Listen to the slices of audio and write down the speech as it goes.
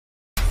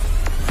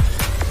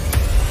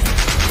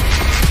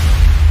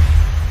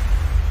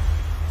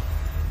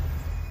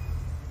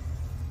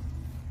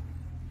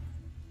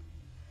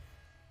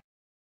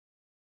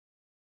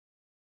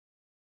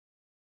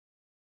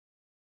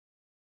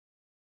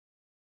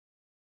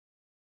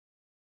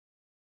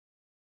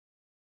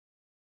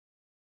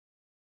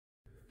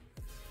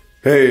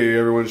Hey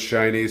everyone,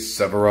 Shiny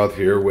Sephiroth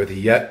here with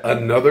yet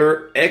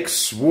another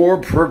X-War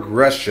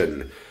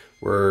progression.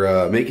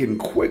 We're making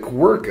quick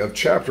work of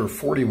Chapter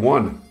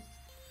 41,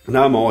 and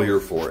I'm all here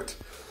for it.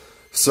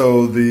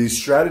 So the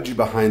strategy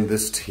behind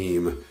this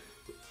team,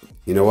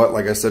 you know what,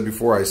 like I said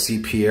before, I see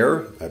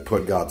Pierre, I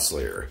put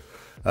Godslayer.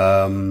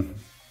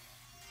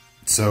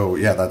 So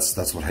yeah,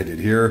 that's what I did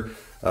here.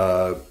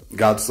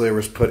 Godslayer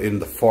was put in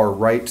the far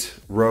right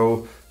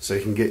row so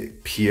you can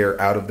get Pierre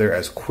out of there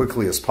as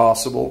quickly as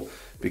possible,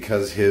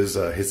 because his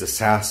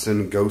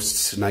assassin ghost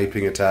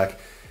sniping attack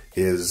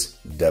is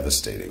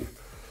devastating.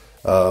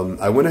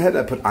 I went ahead and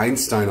I put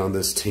Einstein on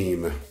this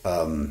team.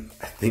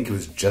 I think it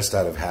was just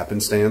out of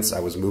happenstance. I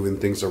was moving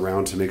things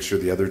around to make sure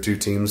the other two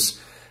teams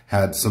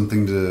had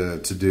something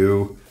to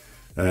do.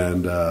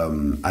 And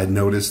I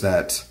noticed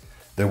that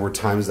there were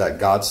times that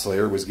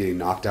Godslayer was getting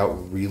knocked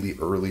out really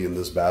early in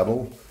this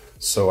battle.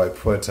 So I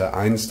put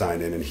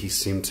Einstein in, and he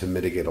seemed to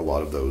mitigate a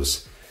lot of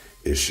those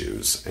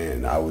issues,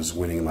 and I was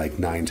winning like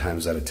 9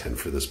 times out of 10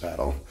 for this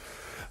battle.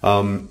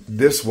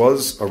 This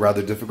was a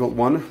rather difficult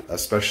one,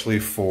 especially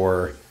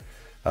for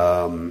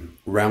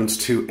rounds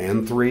 2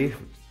 and 3.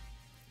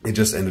 It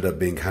just ended up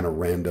being kind of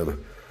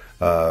random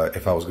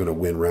if I was going to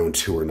win round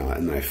 2 or not,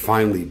 and I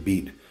finally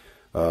beat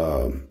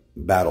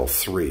battle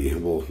 3.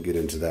 We'll get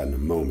into that in a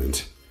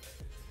moment.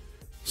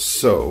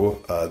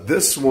 So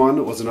this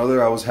one was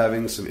another I was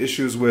having some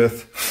issues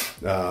with.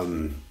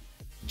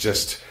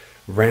 Just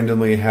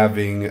randomly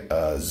having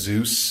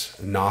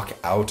Zeus knock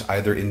out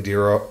either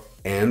Indira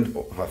and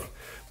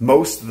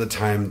most of the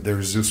time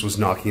their Zeus was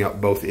knocking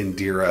out both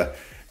Indira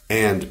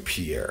and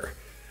Pierre.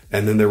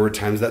 And then there were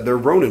times that their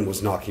Ronin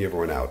was knocking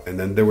everyone out. And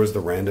then there was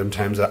the random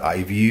times that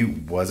Ivy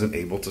wasn't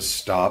able to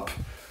stop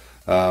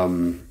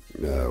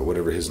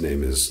whatever his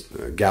name is,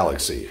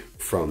 Galaxy,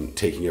 from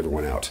taking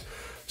everyone out.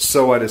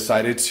 So I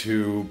decided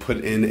to put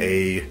in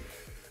a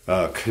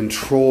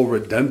control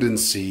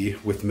redundancy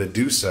with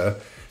Medusa.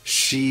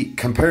 She,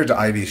 compared to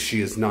Ivy, she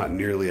is not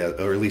nearly as,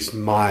 or at least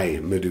my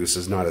Medusa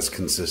is not as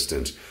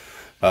consistent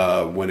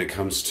when it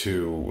comes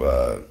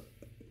to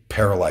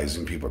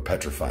paralyzing people or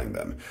petrifying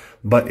them.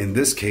 But in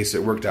this case,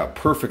 it worked out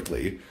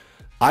perfectly.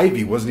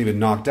 Ivy wasn't even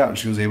knocked out, and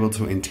she was able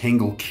to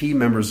entangle key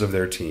members of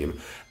their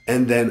team.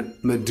 And then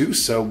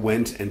Medusa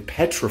went and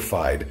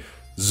petrified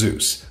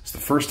Zeus. It's the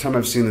first time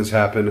I've seen this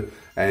happen,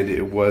 and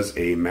it was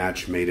a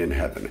match made in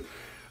heaven.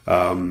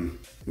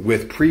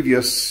 With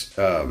previous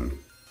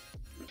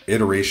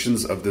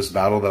iterations of this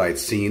battle that I'd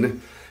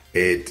seen,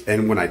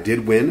 and when I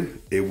did win,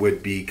 it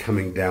would be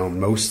coming down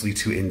mostly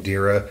to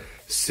Indira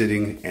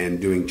sitting and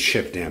doing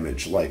chip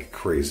damage like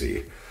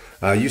crazy.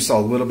 You saw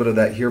a little bit of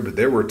that here, but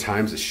there were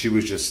times that she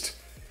was just,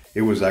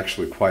 it was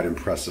actually quite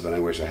impressive, and I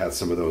wish I had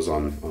some of those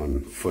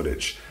on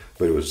footage,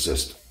 but it was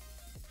just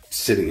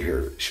sitting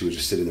here. She was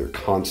just sitting there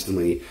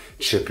constantly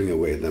chipping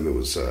away at them. It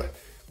was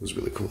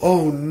really cool.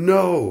 Oh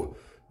no!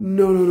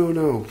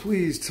 No,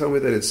 please tell me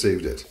that it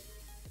saved it.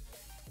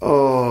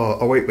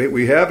 Oh, wait,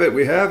 we have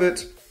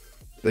it.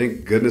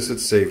 Thank goodness it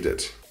saved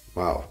it.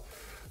 Wow.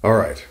 All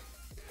right.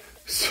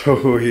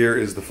 So here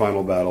is the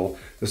final battle.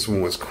 This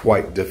one was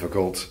quite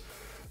difficult.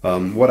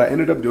 What I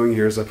ended up doing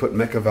here is I put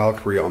Mecha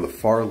Valkyrie on the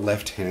far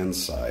left-hand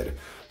side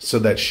so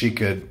that she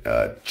could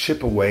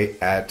chip away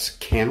at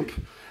camp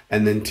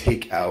and then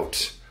take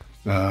out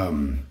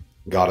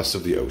Goddess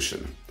of the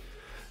Ocean.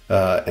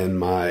 And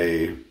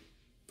my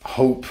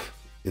hope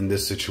in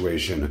this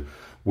situation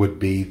would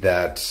be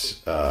that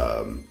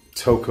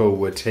Toko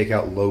would take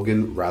out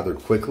Logan rather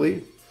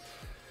quickly,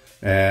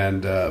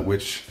 and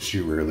which she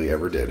rarely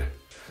ever did.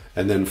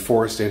 And then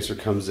Forest Dancer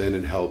comes in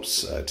and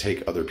helps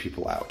take other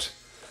people out.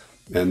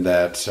 And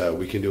that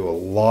we can do a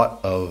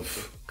lot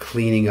of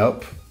cleaning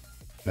up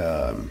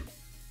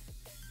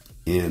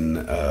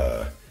in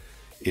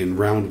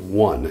round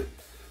 1,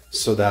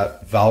 so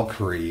that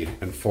Valkyrie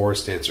and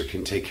Forest Dancer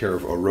can take care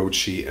of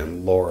Orochi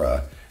and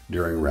Laura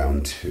during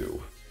round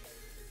 2.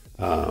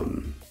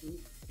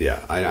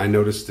 Yeah, I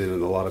noticed in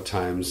a lot of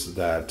times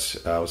that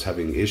I was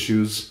having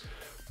issues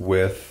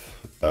with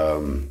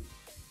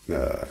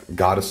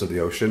Goddess of the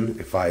Ocean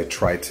if I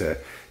tried to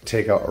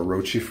take out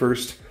Orochi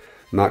first.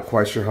 Not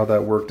quite sure how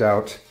that worked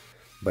out,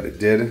 but it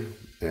did.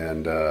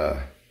 And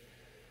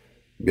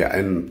yeah,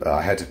 and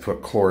I had to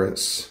put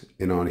Chorus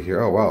in on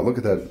here. Oh wow, look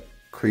at that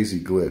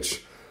crazy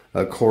glitch.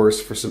 Chorus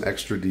for some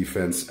extra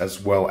defense, as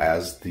well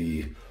as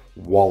the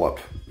wallop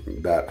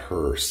that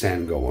her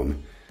Sand Golem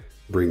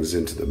brings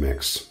into the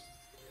mix.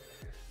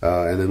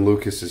 And then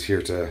Lucas is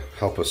here to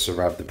help us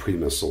survive the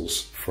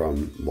pre-missiles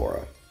from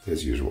Laura,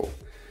 as usual.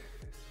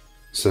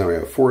 So now we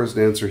have Forest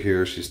Dancer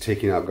here. She's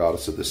taking out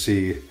Goddess of the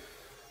Sea.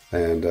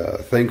 And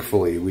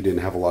thankfully, we didn't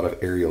have a lot of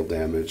aerial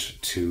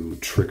damage to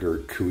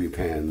trigger Kui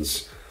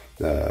Pan's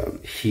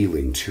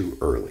healing too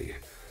early.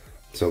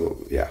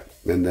 So, yeah.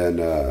 And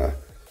then,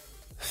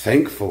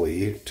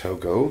 thankfully,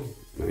 Toko,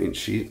 I mean,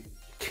 she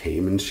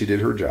came and she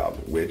did her job,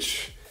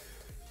 which,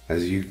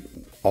 as you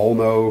all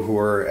know who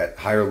are at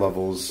higher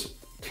levels,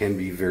 can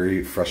be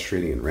very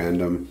frustrating and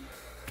random.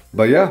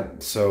 But yeah,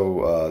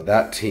 so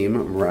that team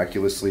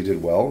miraculously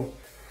did well.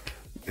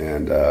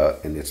 And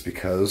it's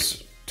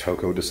because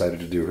Toko decided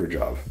to do her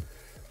job.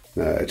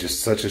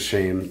 Just such a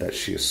shame that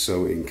she is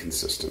so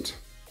inconsistent.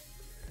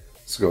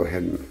 Let's go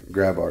ahead and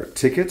grab our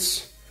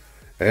tickets.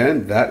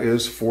 And that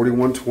is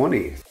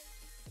 4120.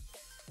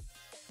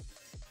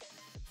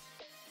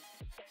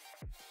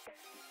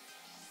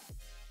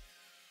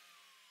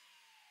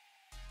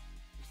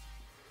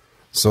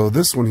 So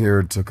this one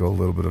here took a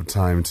little bit of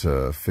time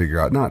to figure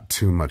out. Not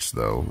too much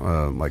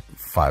though, like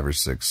 5 or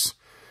 6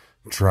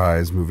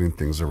 tries moving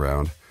things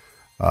around.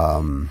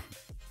 The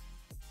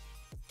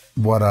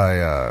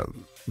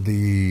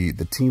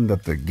team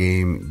that the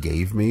game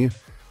gave me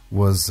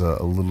was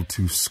a little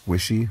too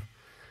squishy.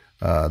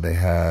 They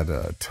had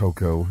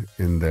Toko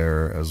in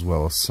there as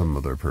well as some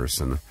other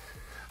person.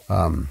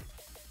 But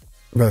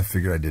I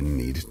figured I didn't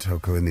need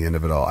Toko in the end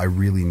of it all. I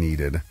really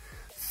needed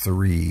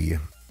 3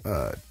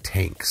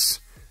 tanks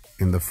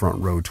in the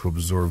front row to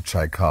absorb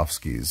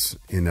Tchaikovsky's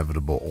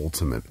inevitable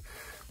ultimate,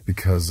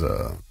 because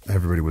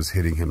everybody was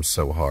hitting him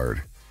so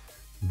hard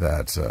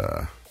that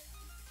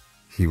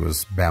he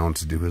was bound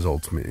to do his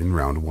ultimate in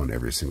round 1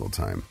 every single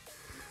time.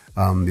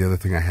 The other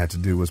thing I had to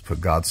do was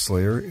put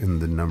Godslayer in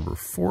the number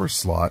 4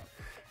 slot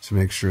to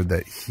make sure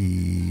that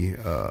he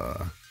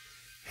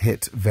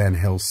hit Van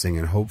Helsing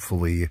and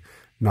hopefully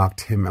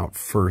knocked him out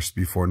first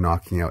before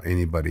knocking out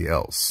anybody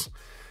else.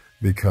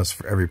 Because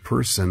for every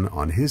person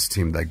on his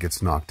team that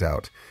gets knocked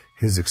out,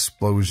 his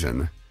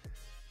explosion,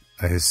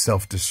 his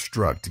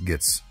self-destruct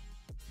gets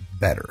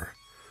better.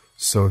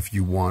 So if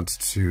you want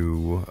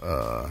to,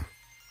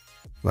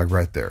 like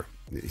right there,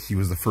 he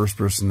was the first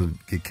person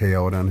to get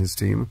KO'd on his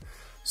team.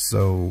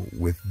 So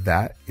with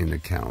that in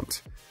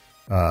account,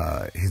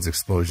 his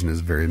explosion is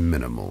very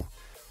minimal.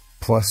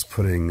 Plus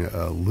putting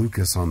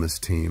Lucas on this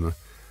team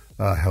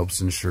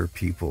helps ensure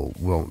people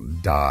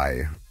won't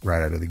die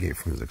right out of the gate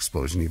from his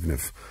explosion, even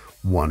if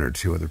 1 or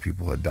 2 other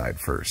people had died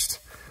first.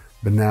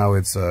 But now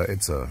it's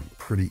a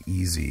pretty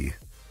easy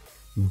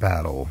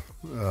battle,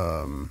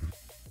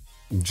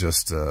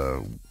 just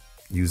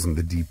using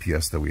the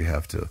DPS that we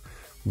have to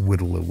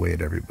whittle away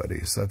at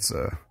everybody. So that's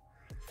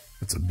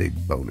a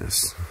big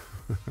bonus.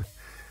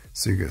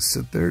 So you guys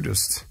sit there,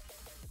 just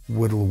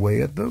whittle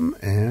away at them,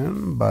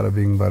 and bada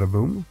bing, bada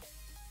boom,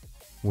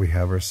 we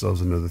have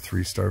ourselves another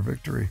 3-star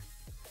victory.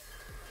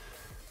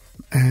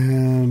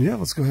 And yeah,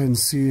 let's go ahead and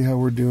see how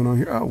we're doing on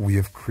here. Oh, we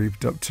have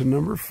creeped up to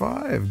number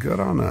 5. Good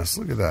on us.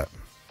 Look at that.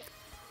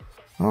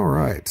 All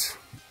right.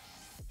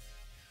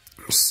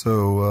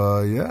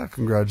 So yeah,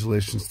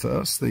 congratulations to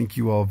us. Thank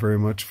you all very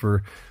much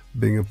for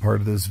being a part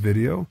of this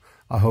video.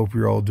 I hope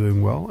you're all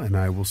doing well, and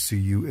I will see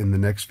you in the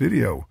next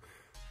video.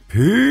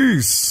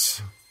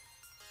 Peace!